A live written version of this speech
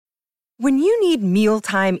When you need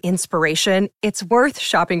mealtime inspiration, it's worth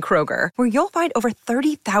shopping Kroger, where you'll find over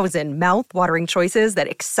 30,000 mouth-watering choices that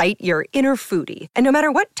excite your inner foodie. And no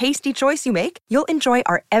matter what tasty choice you make, you'll enjoy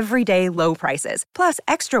our everyday low prices, plus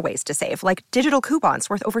extra ways to save, like digital coupons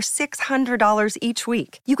worth over $600 each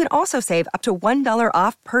week. You can also save up to $1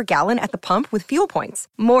 off per gallon at the pump with fuel points.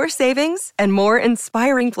 More savings and more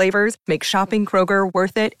inspiring flavors make shopping Kroger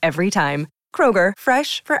worth it every time. Kroger,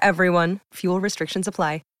 fresh for everyone. Fuel restrictions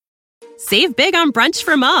apply. Save big on brunch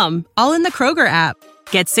for mom, all in the Kroger app.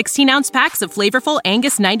 Get 16-ounce packs of flavorful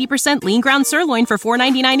Angus 90% lean ground sirloin for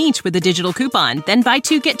 $4.99 each with a digital coupon. Then buy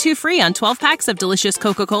 2, get 2 free on 12 packs of delicious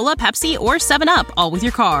Coca-Cola, Pepsi, or 7-Up, all with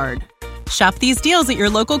your card. Shop these deals at your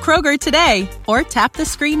local Kroger today, or tap the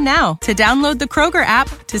screen now to download the Kroger app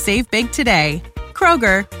to save big today.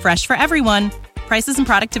 Kroger, fresh for everyone. Prices and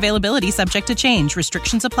product availability subject to change.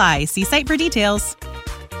 Restrictions apply. See site for details.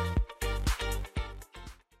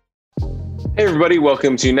 Hey everybody,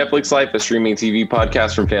 welcome to Netflix Life, a streaming TV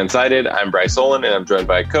podcast from Fansided. I'm Bryce Olin, and I'm joined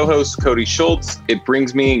by co-host Cody Schultz. It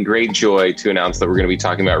brings me great joy to announce that we're going to be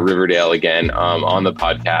talking about Riverdale again on the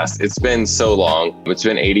podcast. It's been so long. It's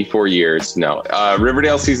been 84 years. No,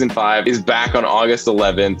 Riverdale Season 5 is back on August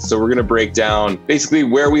 11th, so we're going to break down basically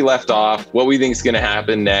where we left off, what we think is going to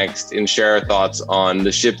happen next, and share our thoughts on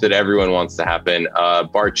the ship that everyone wants to happen,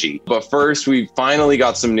 Barchi. But first, we finally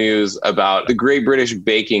got some news about the Great British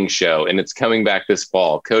Baking Show, and it's coming back this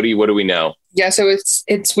fall. Cody, what do we know? Yeah, so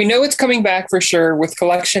we know it's coming back for sure with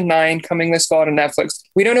Collection 9 coming this fall to Netflix.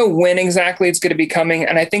 We don't know when exactly it's going to be coming.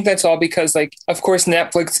 And I think that's all because, of course,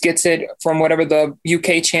 Netflix gets it from whatever the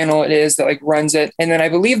UK channel it is that runs it. And then I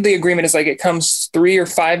believe the agreement is it comes 3 or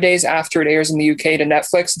 5 days after it airs in the UK to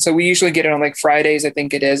Netflix. And so we usually get it on Fridays, I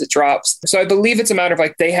think it is. It drops. So I believe it's a matter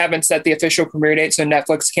of they haven't set the official premiere date, so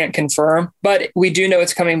Netflix can't confirm. But we do know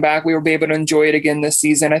it's coming back. We will be able to enjoy it again this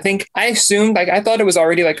season. I assumed, I thought it was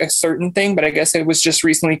already a certain thing, but I guess it was just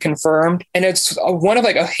recently confirmed. And it's one of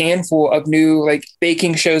a handful of new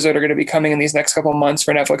baking shows that are going to be coming in these next couple of months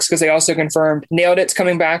for Netflix, because they also confirmed Nailed It's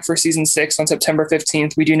coming back for season 6 on September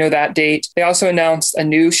 15th. We do know that date. They also announced a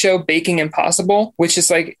new show, Baking Impossible, which is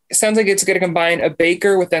it sounds like it's going to combine a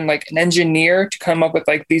baker with then an engineer to come up with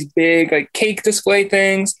these big cake display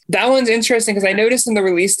things. That one's interesting because I noticed in the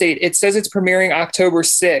release date, it says it's premiering October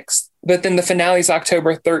 6th. But then the finale is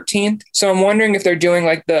October 13th. So I'm wondering if they're doing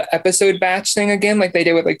the episode batch thing again, like they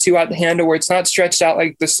did with Two Out the Handle, where it's not stretched out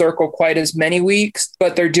the circle quite as many weeks,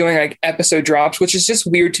 but they're doing episode drops, which is just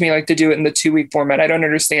weird to me, to do it in the 2-week format. I don't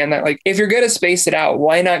understand that. If you're going to space it out,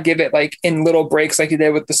 why not give it in little breaks like you did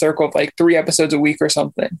with the circle of 3 episodes a week or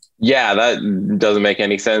something? Yeah, that doesn't make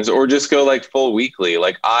any sense. Or just go full weekly.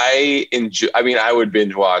 I would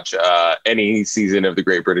binge watch any season of the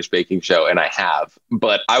Great British Baking Show, and I have,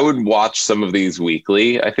 but I would watch some of these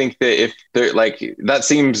weekly. I think that if they're that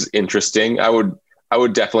seems interesting. I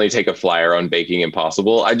would definitely take a flyer on Baking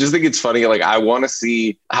Impossible. I just think it's funny. I want to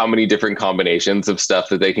see how many different combinations of stuff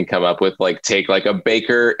that they can come up with. Take a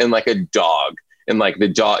baker and a dog, and the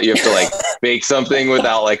dog, you have to bake something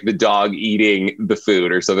without the dog eating the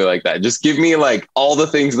food or something like that. Just give me all the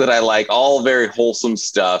things that I like, all very wholesome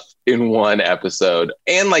stuff in one episode.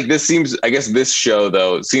 And this show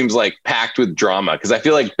though seems packed with drama, because I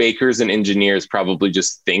feel bakers and engineers probably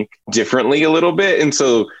just think differently a little bit, and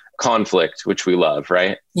so conflict, which we love,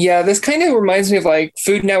 right? Yeah, this kind of reminds me of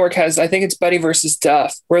Food Network has, I think it's Buddy versus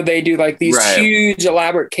Duff, where they do these huge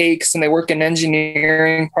elaborate cakes, and they work in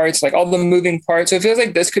engineering parts, all the moving parts. So it feels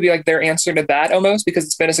this could be their answer to that almost, because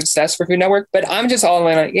it's been a success for Food Network. But I'm just all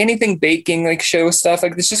in on anything baking, show stuff.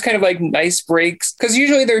 It's just kind of nice breaks, because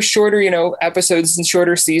usually they're shorter, episodes and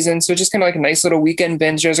shorter seasons. So just kind of nice little weekend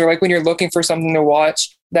binges, or when you're looking for something to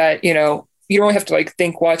watch that, you don't really have to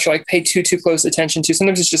think, watch, or pay too close attention to.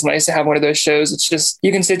 Sometimes it's just nice to have one of those shows. It's just,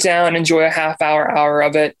 you can sit down and enjoy a hour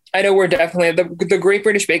of it. I know we're definitely the Great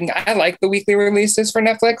British Baking. I like the weekly releases for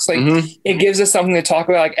Netflix. It gives us something to talk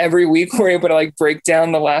about. Every week we're able to break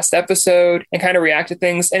down the last episode and kind of react to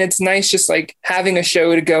things. And it's nice just having a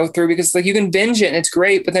show to go through, because you can binge it and it's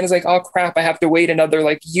great, but then it's oh crap, I have to wait another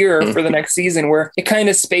year for the next season, where it kind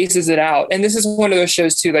of spaces it out. And this is one of those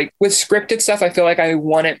shows too, with scripted stuff, I feel I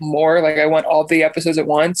want it more. I want all the episodes at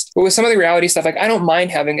once. But with some of the reality stuff, I don't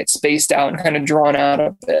mind having it spaced out and kind of drawn out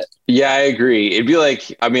a bit. Yeah, I agree. It'd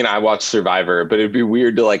be I watch Survivor, but it'd be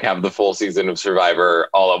weird to have the full season of Survivor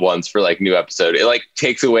all at once for new episode. It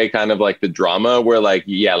takes away kind of the drama, where like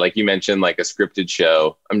you mentioned, a scripted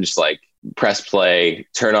show. I'm just press play,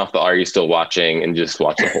 turn off the Are You Still Watching, and just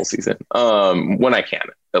watch the whole season. When I can,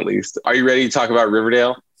 at least. Are you ready to talk about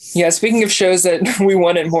Riverdale? Yeah, speaking of shows that we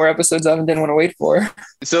wanted more episodes of and didn't want to wait for.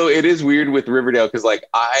 So it is weird with Riverdale because like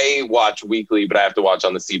I watch weekly, but I have to watch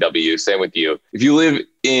on the CW. Same with you. If you live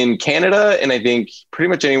in Canada and I think pretty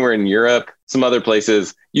much anywhere in Europe, some other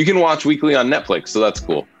places, you can watch weekly on Netflix. So that's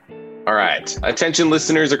cool. All right. Attention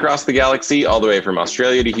listeners across the galaxy, all the way from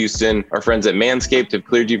Australia to Houston. Our friends at Manscaped have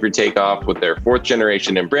cleared you for takeoff with their 4th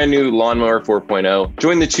generation and brand new Lawnmower 4.0.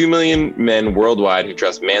 Join the 2 million men worldwide who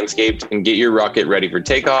trust Manscaped and get your rocket ready for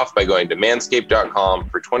takeoff by going to manscaped.com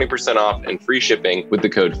for 20% off and free shipping with the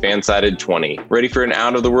code FANSIDED20. Ready for an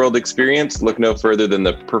out-of-the-world experience? Look no further than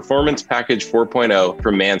the Performance Package 4.0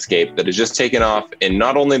 from Manscaped that has just taken off in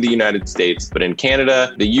not only the United States, but in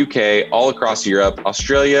Canada, the UK, all across Europe,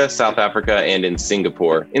 Australia, South Africa, and in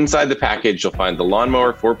Singapore. Inside the package, you'll find the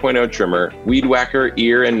Lawnmower 4.0 trimmer, Weed Whacker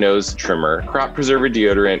ear and nose trimmer, Crop Preserver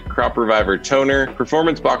deodorant, Crop Reviver toner,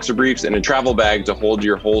 performance boxer briefs, and a travel bag to hold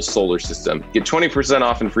your whole solar system. Get 20%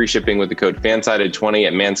 off and free shipping with the code FANSIDED20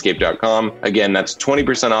 at manscaped.com. Again, that's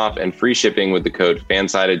 20% off and free shipping with the code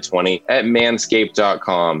FANSIDED20 at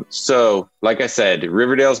manscaped.com. So, like I said,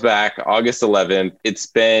 Riverdale's back August 11th. It's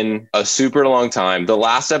been a super long time. The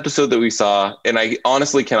last episode that we saw, and I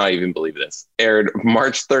honestly cannot even believe this, aired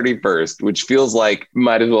March 31st, which feels like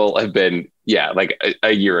might as well have been, like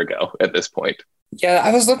a year ago at this point. Yeah,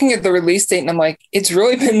 I was looking at the release date and I'm like, it's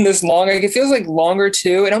really been this long. Like, it feels like longer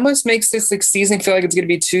too. It almost makes this like season feel like it's going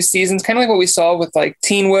to be 2 seasons, kind of like what we saw with like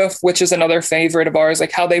Teen Wolf, which is another favorite of ours,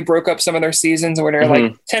 like how they broke up some of their seasons where they're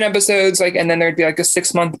like 10 episodes, like, and then there'd be like a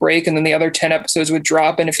 6-month break and then the other 10 episodes would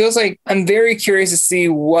drop. And it feels like I'm very curious to see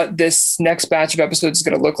what this next batch of episodes is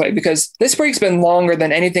going to look like, because this break's been longer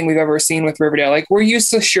than anything we've ever seen with Riverdale. Like, we're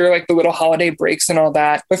used to like the little holiday breaks and all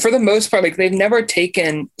that, but for the most part, like they've never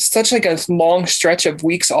taken such like a long stretch of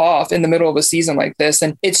weeks off in the middle of a season like this.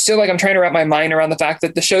 And it's still like I'm trying to wrap my mind around the fact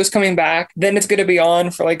that the show's coming back, then it's going to be on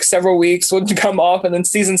for like several weeks, will come off, and then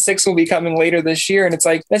season 6 will be coming later this year. And it's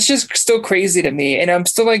like, that's just still crazy to me. And I'm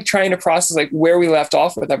still like trying to process like where we left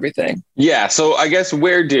off with everything. Yeah. So I guess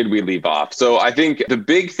where did we leave off? So I think the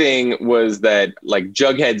big thing was that like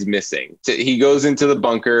Jughead's missing. He goes into the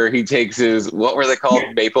bunker. He takes his, what were they called?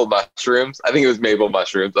 Maple mushrooms. I think it was maple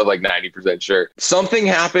mushrooms. I'm like 90% sure. Something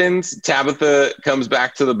happens. Tabitha comes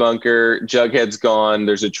back to the bunker. Jughead's gone.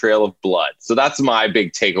 There's a trail of blood. So that's my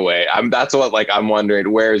big takeaway. That's what like I'm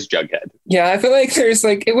wondering, where is Jughead? Yeah, I feel like there's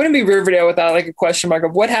like, it wouldn't be Riverdale without like a question mark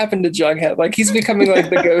of what happened to Jughead. Like, he's becoming like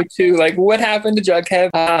the go-to, like what happened to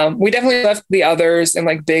Jughead? We definitely left the others in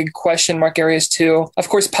like big question mark areas too. Of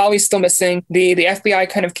course, Polly's still missing. The FBI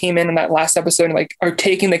kind of came in that last episode and like are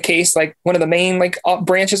taking the case, like one of the main like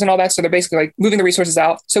branches and all that. So they're basically like moving the resources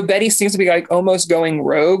out. So Betty seems to be like almost going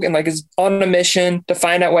rogue and like is on a mission to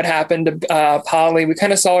find out what happened to Polly. We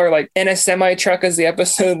kind of saw her like in a semi truck as the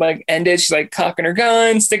episode like ended. She's like cocking her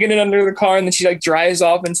gun, sticking it under the car, and then she like drives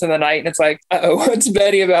off into the night. And it's like, what's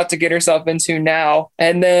Betty about to get herself into now?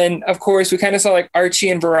 And then of course we kind of saw like Archie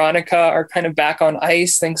and Veronica are kind of back on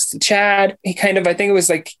ice thanks to Chad. He kind of, I think it was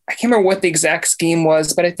like, I can't remember what the exact scheme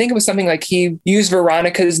was, but I think it was something like he used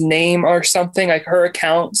Veronica's name or something, like her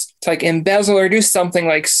accounts, to like embezzle or do something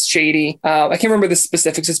like shady. I can't remember the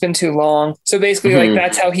specifics. It's been too long. So basically like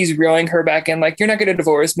that's how he's reeling her back in. Like, you're not going to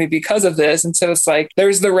divorce me because of this. And so it's like,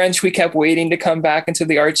 there's the wrench we kept waiting to come back into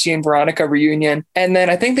the Archie and Veronica reunion. And then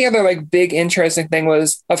I think the other like big interesting thing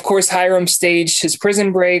was, of course, Hiram staged his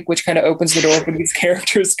prison break, which kind of opens the door for these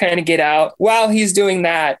characters kind of get out. While he's doing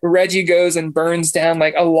that, Reggie goes and burns down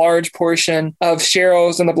like a large portion of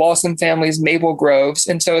Cheryl's and the Blossom family's maple groves.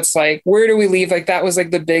 And so it's like, where do we leave? Like, that was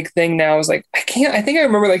like the big thing now is like, I think I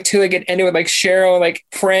remember like too, like it ended with like Cheryl like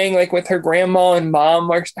praying like with her grandma and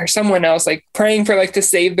mom or someone else like praying for like to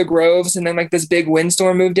save the groves, and then like this big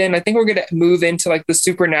windstorm moved in. I think we're gonna move into like the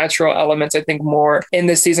supernatural elements I think more in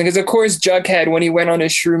this season, because of course Jughead, when he went on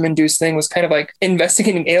his shroom induced thing, was kind of like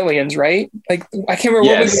investigating aliens, right? Like, I can't remember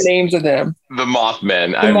what was the names of them. The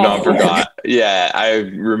Mothman. I've not forgot. Yeah, I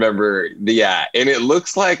remember. Yeah, and it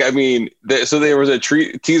looks like, I mean, so there was a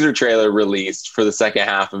teaser trailer released for the second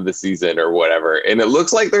half of the season or whatever, and it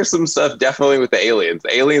looks like there's some stuff definitely with the aliens.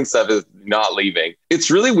 The alien stuff is not leaving. It's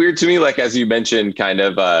really weird to me, like as you mentioned, kind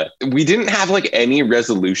of, we didn't have like any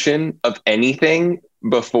resolution of anything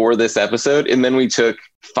before this episode, and then we took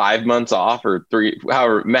 5 months off or 3,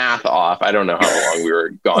 however, math off. I don't know how long we were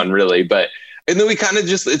gone really, but And then we kind of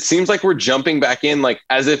just, it seems like we're jumping back in, like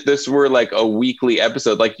as if this were like a weekly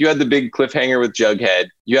episode. Like you had the big cliffhanger with Jughead,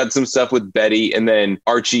 you had some stuff with Betty, and then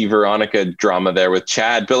Archie, Veronica drama there with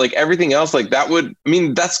Chad. But like everything else, like that would, I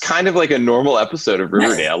mean, that's kind of like a normal episode of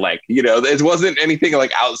Riverdale. Like, you know, it wasn't anything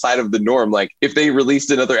like outside of the norm. Like if they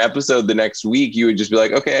released another episode the next week, you would just be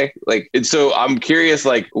like, okay, like, and so I'm curious,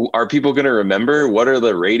 like, are people going to remember? What are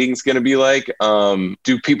the ratings going to be like?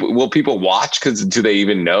 Will people watch? Because do they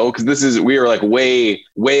even know? Because we are like way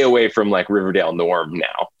away from like Riverdale norm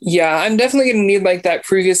now. Yeah, I'm definitely going to need like that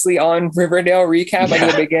previously on Riverdale recap like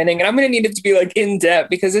the beginning. And I'm going to need it to be like in depth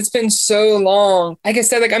because it's been so long. Like I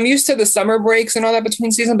said, like I'm used to the summer breaks and all that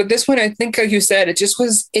between season, but this one, I think like you said,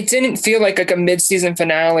 it didn't feel like a mid-season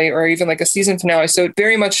finale or even like a season finale. So it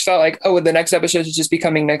very much felt like, oh, the next episode should just be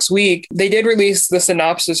coming next week. They did release the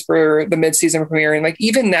synopsis for the mid-season premiere. And like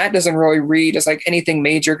even that doesn't really read as like anything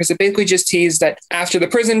major because it basically just teased that after the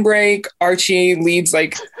prison break, Archie leads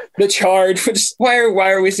like the charge, which why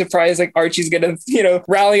are we surprised like Archie's gonna, you know,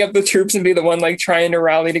 rally up the troops and be the one like trying to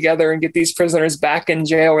rally together and get these prisoners back in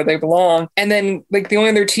jail where they belong. And then like the only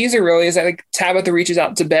other teaser really is that like Tabitha reaches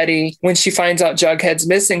out to Betty when she finds out Jughead's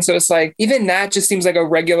missing. So it's like even that just seems like a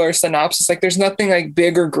regular synopsis. Like there's nothing like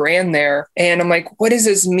big or grand there. And I'm like, what does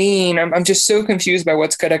this mean? I'm just so confused by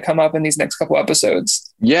what's gonna come up in these next couple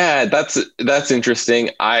episodes. Yeah, that's interesting.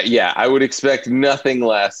 I would expect nothing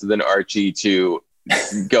less than Archie to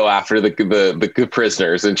go after the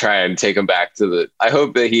prisoners and try and take them back to the. I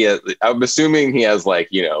hope that I'm assuming he has like,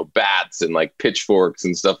 you know, bats and like pitchforks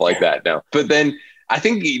and stuff like that now. But then I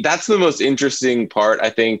think that's the most interesting part, I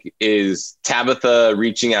think, is Tabitha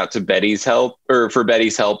reaching out to Betty's help or for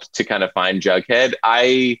Betty's help to kind of find Jughead.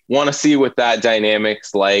 I want to see what that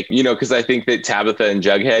dynamic's like, you know, because I think that Tabitha and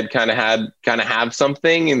Jughead kind of have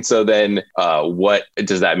something. And so then what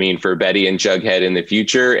does that mean for Betty and Jughead in the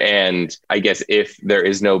future? And I guess if there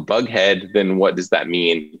is no Bughead, then what does that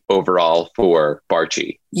mean overall for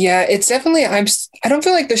Barchi? Yeah, it's definitely, I don't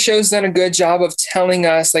feel like the show's done a good job of telling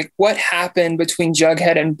us like what happened between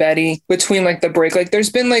Jughead and Betty between like the break. Like there's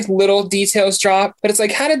been like little details dropped, but it's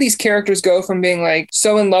like, how did these characters go from being like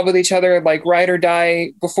so in love with each other, like ride or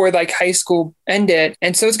die before like high school ended?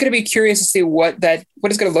 And so it's going to be curious to see what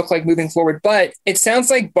it's going to look like moving forward. But it sounds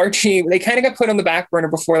like Barchi, they kind of got put on the back burner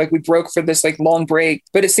before like we broke for this like long break,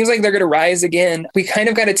 but it seems like they're going to rise again. We kind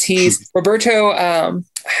of got to tease Roberto,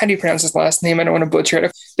 how do you pronounce his last name? I don't want to butcher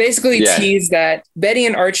it. Basically tease that Betty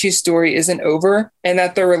and Archie's story isn't over and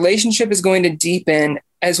that their relationship is going to deepen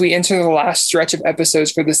as we enter the last stretch of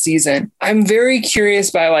episodes for the season. I'm very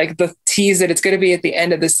curious by like the tease that it's going to be at the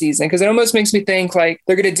end of the season, because it almost makes me think like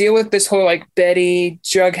they're going to deal with this whole like Betty,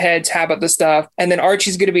 Jughead, Tabitha stuff, and then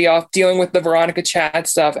Archie's going to be off dealing with the Veronica Chad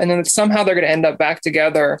stuff, and then somehow they're going to end up back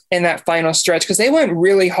together in that final stretch, because they went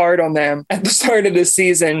really hard on them at the start of the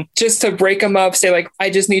season just to break them up, say like,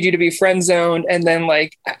 I just need you to be friend zoned, and then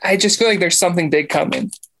like I just feel like there's something big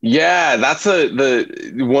coming. Yeah, that's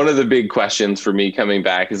one of the big questions for me coming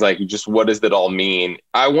back is like, just what does that all mean?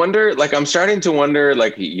 I wonder, like, I'm starting to wonder,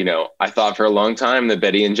 like, you know, I thought for a long time that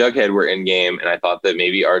Betty and Jughead were endgame, and I thought that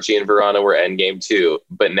maybe Archie and Verona were endgame too.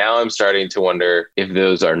 But now I'm starting to wonder if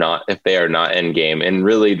they are not endgame. And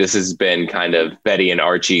really, this has been kind of Betty and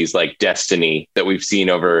Archie's like destiny that we've seen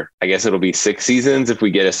over, I guess it'll be 6 seasons. If we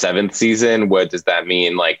get a 7th season, what does that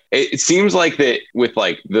mean? Like, it seems like that with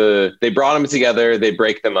like they brought them together, they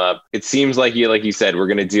break them up. It seems like you said, we're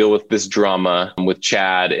going to deal with this drama with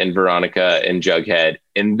Chad and Veronica and Jughead.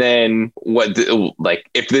 And then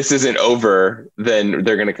if this isn't over, then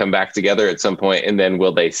they're going to come back together at some point, and then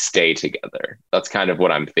will they stay together? That's kind of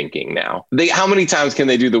what I'm thinking now. How many times can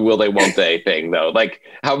they do the will they, won't they thing though? Like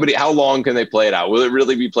how long can they play it out? Will it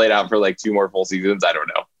really be played out for like 2 more full seasons? I don't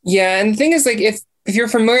know. Yeah. And the thing is, like, if you're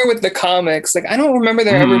familiar with the comics, like I don't remember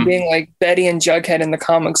there ever being like Betty and Jughead in the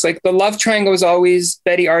comics. Like the love triangle was always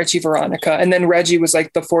Betty, Archie, Veronica, and then Reggie was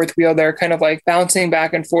like the 4th wheel there, kind of like bouncing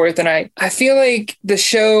back and forth. And I feel like the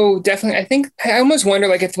show definitely, I almost wonder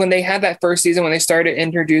like if when they had that first season, when they started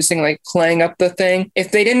introducing like playing up the thing,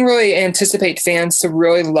 if they didn't really anticipate fans to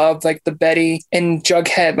really love like the Betty and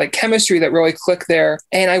Jughead like chemistry that really clicked there.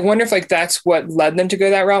 And I wonder if like that's what led them to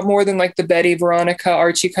go that route more than like the Betty, Veronica,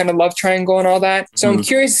 Archie kind of love triangle and all that. So I'm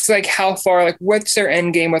curious, like how far, like what's their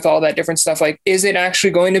end game with all that different stuff? Like, is it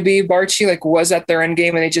actually going to be Barchi? Like, was that their end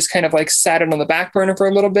game and they just kind of like sat it on the back burner for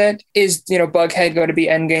a little bit? Is, you know, Bughead going to be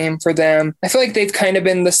end game for them? I feel like they've kind of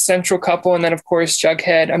been the central couple. And then of course,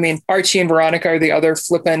 Jughead, I mean, Archie and Veronica are the other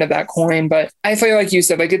flip end of that coin. But I feel like you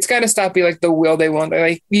said, like, it's got to stop being like the will they won't.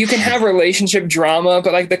 Like you can have relationship drama,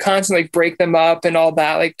 but like the constant like break them up and all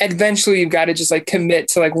that, like eventually you've got to just like commit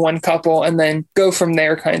to like one couple and then go from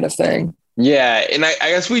there kind of thing. Yeah, and I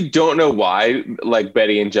guess we don't know why like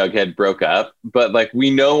Betty and Jughead broke up, but like we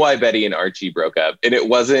know why Betty and Archie broke up, and it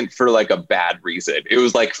wasn't for like a bad reason. It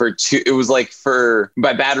was like for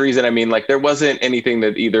by bad reason I mean like there wasn't anything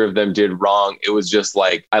that either of them did wrong. It was just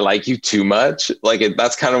like I like you too much. Like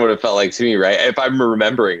that's kind of what it felt like to me, right? If I'm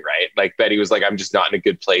remembering right, like Betty was like I'm just not in a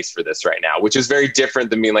good place for this right now, which is very different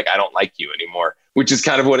than being like I don't like you anymore, which is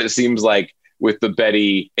kind of what it seems like with the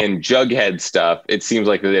Betty and Jughead stuff. It seems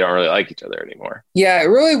like they don't really like each other anymore. Yeah, it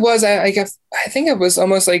really was. I think it was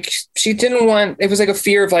almost like she didn't want, it was like a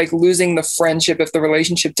fear of like losing the friendship if the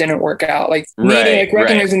relationship didn't work out. Like needing, like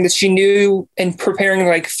recognizing that she knew and preparing to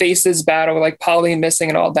like face this battle, like Polly missing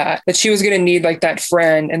and all that she was going to need like that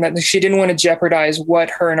friend, and that she didn't want to jeopardize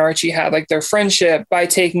what her and Archie had, like their friendship, by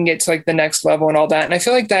taking it to like the next level and all that. And I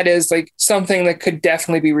feel like that is like something that could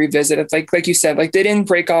definitely be revisited. Like you said, like they didn't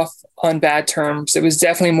break off on bad terms. It was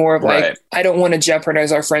definitely more of like, I don't want to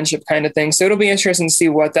jeopardize our friendship kind of thing. So it'll be interesting to see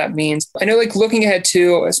what that means. I know like looking ahead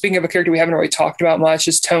to, speaking of a character we haven't really talked about much,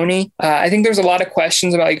 is Tony. I think there's a lot of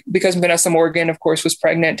questions about like, because Vanessa Morgan, of course, was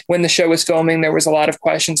pregnant when the show was filming, there was a lot of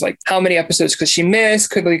questions like how many episodes could she miss?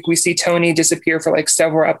 Could like we see Tony disappear for like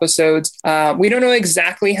several episodes? We don't know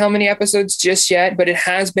exactly how many episodes just yet, but it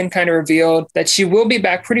has been kind of revealed that she will be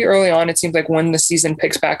back pretty early on. It seems like when the season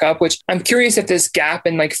picks back up, which I'm curious if this gap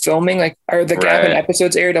in like filming, like are the gap in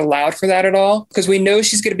episodes aired allowed for that at all? Because we know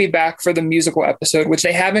she's going to be back for the musical episode, which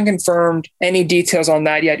they haven't confirmed any details on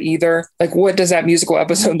that yet either. Like what does that musical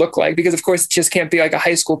episode look like? Because of course it just can't be like a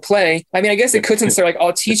high school play. I mean, I guess it could since they're like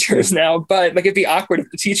all teachers now, but like it'd be awkward if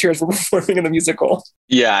the teachers were performing in the musical.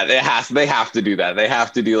 Yeah, they have to do that. They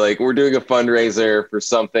have to do like, we're doing a fundraiser for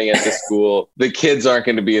something at the school. The kids aren't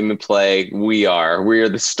going to be in the play. We are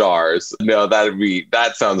the stars. No,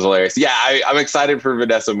 that sounds hilarious. Yeah, I'm excited for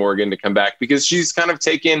Vanessa Morgan to come back because she's kind of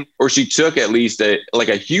taken, or she took at least a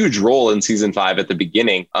huge role in season 5 at the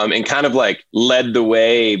beginning, and kind of like led the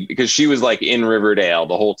way because she was like in Riverdale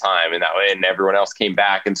the whole time, and everyone else came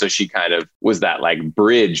back. And so she kind of was that like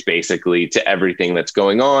bridge basically to everything that's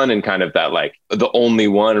going on, and kind of that like the only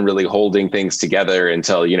one really holding things together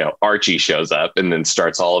until, Archie shows up and then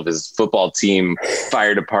starts all of his football team,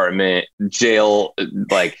 fire department, jail,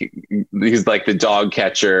 like he's like the dog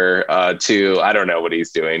catcher too. I don't know what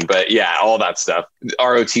he's doing, but yeah, all that stuff.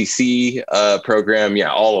 ROTC program,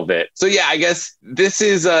 yeah, all of it. So yeah, I guess this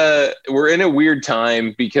is we're in a weird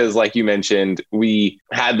time because like you mentioned, we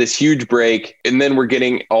had this huge break and then we're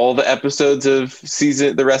getting all the episodes of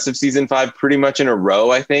the rest of season 5 pretty much in a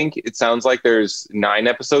row. I think it sounds like there's 9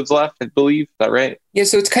 episodes left, I believe. Is that right? Yeah,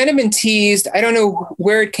 so it's kind of been teased. I don't know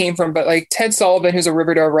where it came from, but like Ted Sullivan, who's a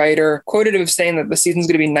Riverdale writer, quoted of saying that the season's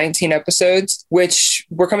going to be 19 episodes, which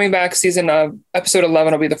we're coming back episode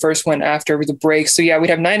 11 will be the first one after the break. So yeah, we'd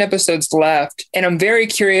have 9 episodes left. And I'm very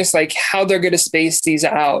curious like how they're going to space these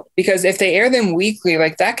out, because if they air them weekly,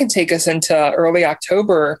 like that can take us into early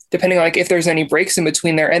October, depending on like if there's any breaks in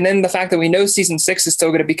between there. And then the fact that we know season 6 is still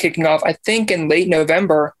going to be kicking off, I think in late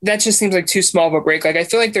November, that just seems like too small of a break. Like I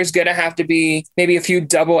feel like there's going to have to be maybe a few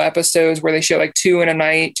double episodes where they show like 2 in a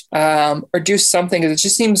night, or do something, because it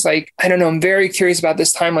just seems like, I don't know, I'm very curious about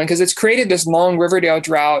this timeline because it's created this long Riverdale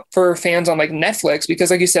drought for fans on like Netflix,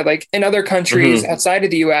 because like you said, like in other countries outside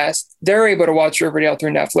of the US, they're able to watch Riverdale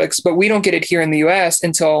through Netflix, but we don't get it here in the US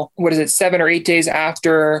until 7 or 8 days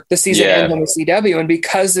after the season ends on the CW. And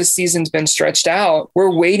because this season's been stretched out,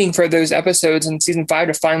 we're waiting for those episodes in season 5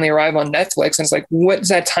 to finally arrive on Netflix. And it's like, what does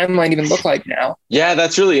that timeline even look like now? Yeah,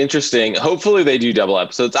 that's really interesting. Hopefully they do double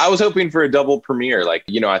episodes. I was hoping for a double premiere. Like,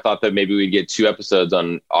 I thought that maybe we'd get 2 episodes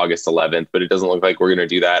on August 11th, but it doesn't look like we're going to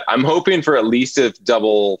do that. I'm hoping for at least a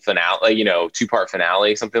double finale, 2-part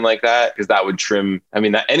finale, something like that, because that would trim. I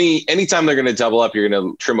mean, that anytime they're going to double up, you're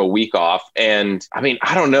going to trim a week off. And I mean,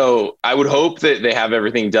 I don't know. I would hope that they have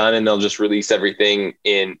everything done and they'll just release everything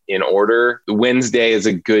in order. Wednesday is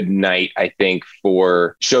a good night, I think,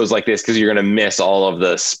 for shows like this, because you're going to miss all of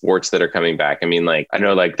the sports that are coming back. I mean, like, I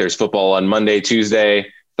know like there's football on Monday,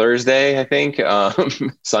 Tuesday, Thursday, I think,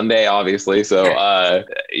 Sunday, obviously. So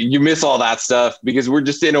you miss all that stuff because we're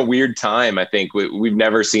just in a weird time. I think we've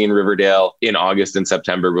never seen Riverdale in August and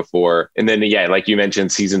September before. And then, yeah, like you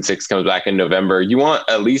mentioned, season 6 comes back in November. You want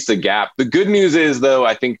at least a gap. The good news is, though,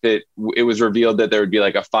 I think that it was revealed that there would be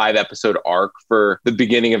like a 5-episode arc for the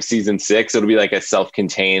beginning of season 6. It'll be like a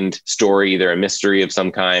self-contained story, either a mystery of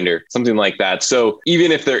some kind or something like that. So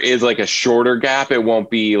even if there is like a shorter gap, it won't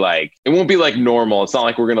be like normal. It's not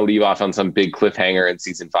like we're going to leave off on some big cliffhanger in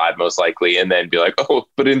season 5, most likely, and then be like, oh,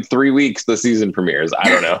 but in 3 weeks, the season premieres. I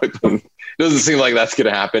don't know. It doesn't seem like that's going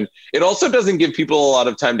to happen. It also doesn't give people a lot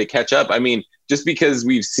of time to catch up. I mean, just because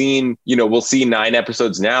we've seen, we'll see 9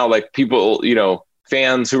 episodes now, like people,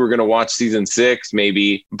 fans who are going to watch season 6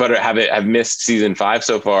 maybe, but have missed season 5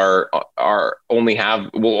 so far, will only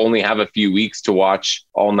have a few weeks to watch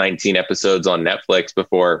all 19 episodes on Netflix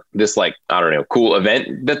before this, cool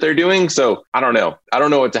event that they're doing. So I don't know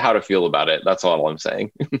how to feel about it. That's all I'm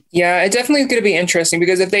saying. Yeah, it definitely is going to be interesting,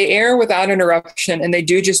 because if they air without interruption and they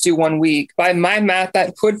just do 1 week, by my math,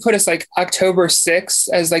 that could put us like October 6th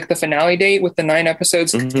as like the finale date with the 9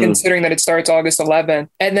 episodes, considering that it starts August 11th.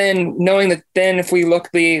 And then knowing that then if we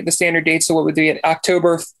look the standard dates, so what would be it,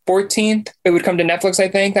 October 14th, it would come to Netflix, I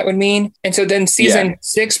think that would mean. And so then season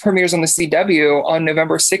 6 premieres on the CW on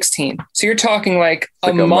November 16th. So you're talking like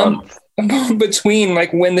a month between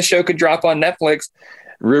like when the show could drop on Netflix.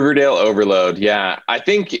 Riverdale overload. Yeah. I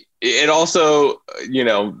think it also,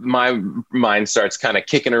 my mind starts kind of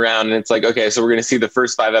kicking around, and it's like, okay, so we're going to see the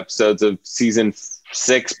first 5 episodes of season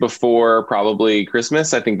 6 before probably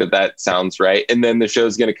Christmas. I think that sounds right. And then the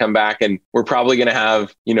show's going to come back, and we're probably going to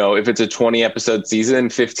have, if it's a 20 episode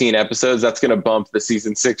season, 15 episodes, that's going to bump the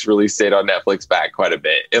season 6 release date on Netflix back quite a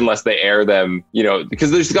bit, unless they air them,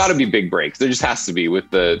 because there's got to be big breaks. There just has to be, with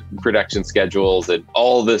the production schedules and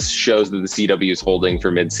all the shows that the CW is holding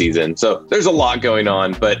for mid-season. So there's a lot going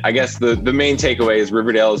on, but I guess the main takeaway is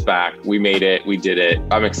Riverdale is back. We made it. We did it.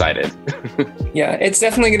 I'm excited. Yeah, it's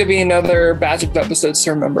definitely going to be another batch of episodes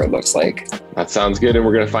to remember, it looks like. That sounds good. And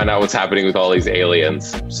we're going to find out what's happening with all these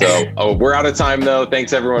aliens. So we're out of time, though.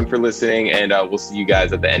 Thanks, everyone, for listening. And we'll see you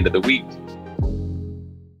guys at the end of the week.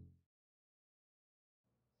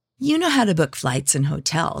 You know how to book flights and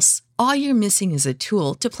hotels. All you're missing is a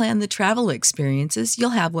tool to plan the travel experiences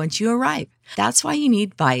you'll have once you arrive. That's why you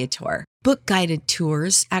need Viator. Book guided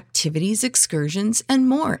tours, activities, excursions, and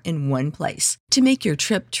more in one place to make your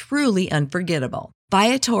trip truly unforgettable.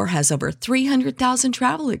 Viator has over 300,000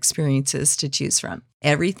 travel experiences to choose from.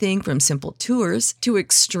 Everything from simple tours to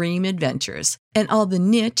extreme adventures, and all the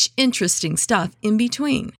niche, interesting stuff in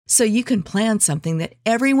between. So you can plan something that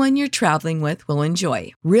everyone you're traveling with will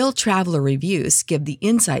enjoy. Real traveler reviews give the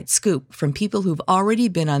inside scoop from people who've already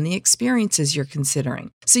been on the experiences you're considering.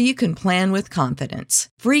 So you can plan with confidence.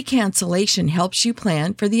 Free cancellation helps you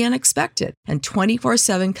plan for the unexpected. And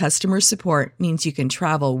 24/7 customer support means you can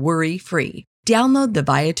travel worry-free. Download the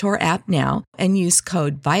Viator app now and use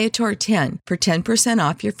code Viator10 for 10%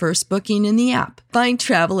 off your first booking in the app. Find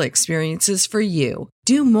travel experiences for you.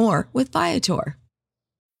 Do more with Viator.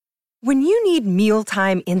 When you need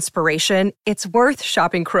mealtime inspiration, it's worth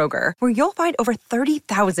shopping Kroger, where you'll find over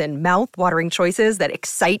 30,000 mouth-watering choices that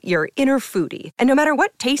excite your inner foodie. And no matter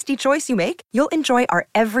what tasty choice you make, you'll enjoy our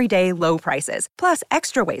everyday low prices, plus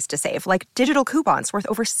extra ways to save, like digital coupons worth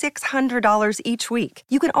over $600 each week.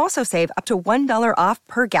 You can also save up to $1 off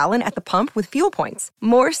per gallon at the pump with fuel points.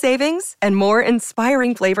 More savings and more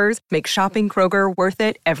inspiring flavors make shopping Kroger worth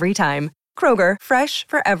it every time. Kroger, fresh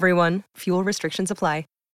for everyone. Fuel restrictions apply.